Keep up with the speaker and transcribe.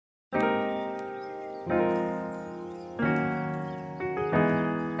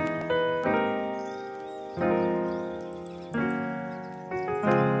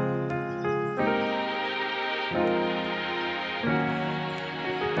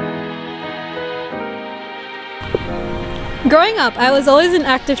Growing up, I was always an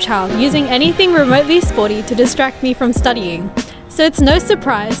active child, using anything remotely sporty to distract me from studying. So it's no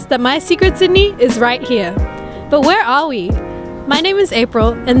surprise that my secret Sydney is right here. But where are we? My name is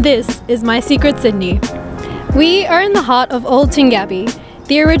April, and this is my secret Sydney. We are in the heart of Old Toongabbie,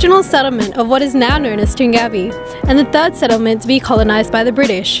 the original settlement of what is now known as Toongabbie, and the third settlement to be colonised by the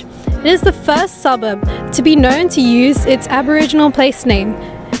British. It is the first suburb to be known to use its Aboriginal place name,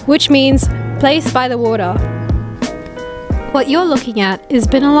 which means place by the water. What you're looking at is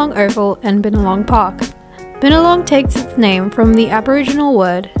Binalong Oval and Binalong Park. Binalong takes its name from the Aboriginal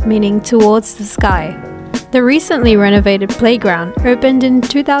word meaning towards the sky. The recently renovated playground opened in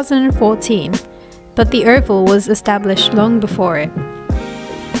 2014, but the oval was established long before it.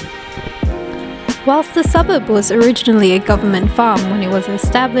 Whilst the suburb was originally a government farm when it was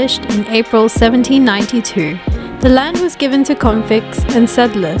established in April 1792, the land was given to convicts and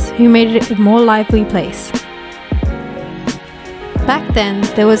settlers who made it a more lively place. Back then,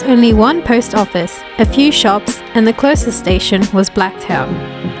 there was only one post office, a few shops, and the closest station was Blacktown.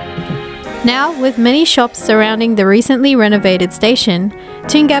 Now, with many shops surrounding the recently renovated station,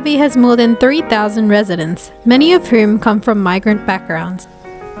 Toongabbie has more than 3,000 residents, many of whom come from migrant backgrounds.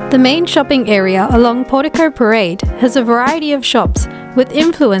 The main shopping area along Portico Parade has a variety of shops with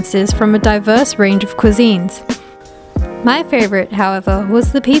influences from a diverse range of cuisines. My favourite, however,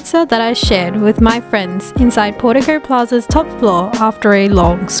 was the pizza that I shared with my friends inside Portico Plaza's top floor after a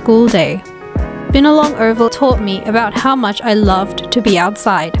long school day. Binalong Oval taught me about how much I loved to be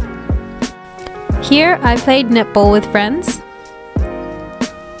outside. Here I played netball with friends,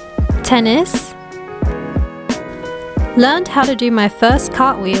 tennis, learned how to do my first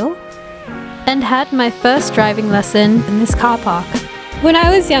cartwheel, and had my first driving lesson in this car park. When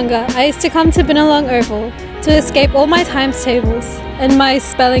I was younger, I used to come to Binalong Oval to escape all my times tables and my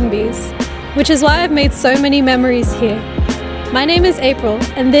spelling bees, which is why I've made so many memories here. My name is April,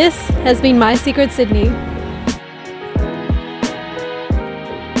 and this has been my secret Sydney.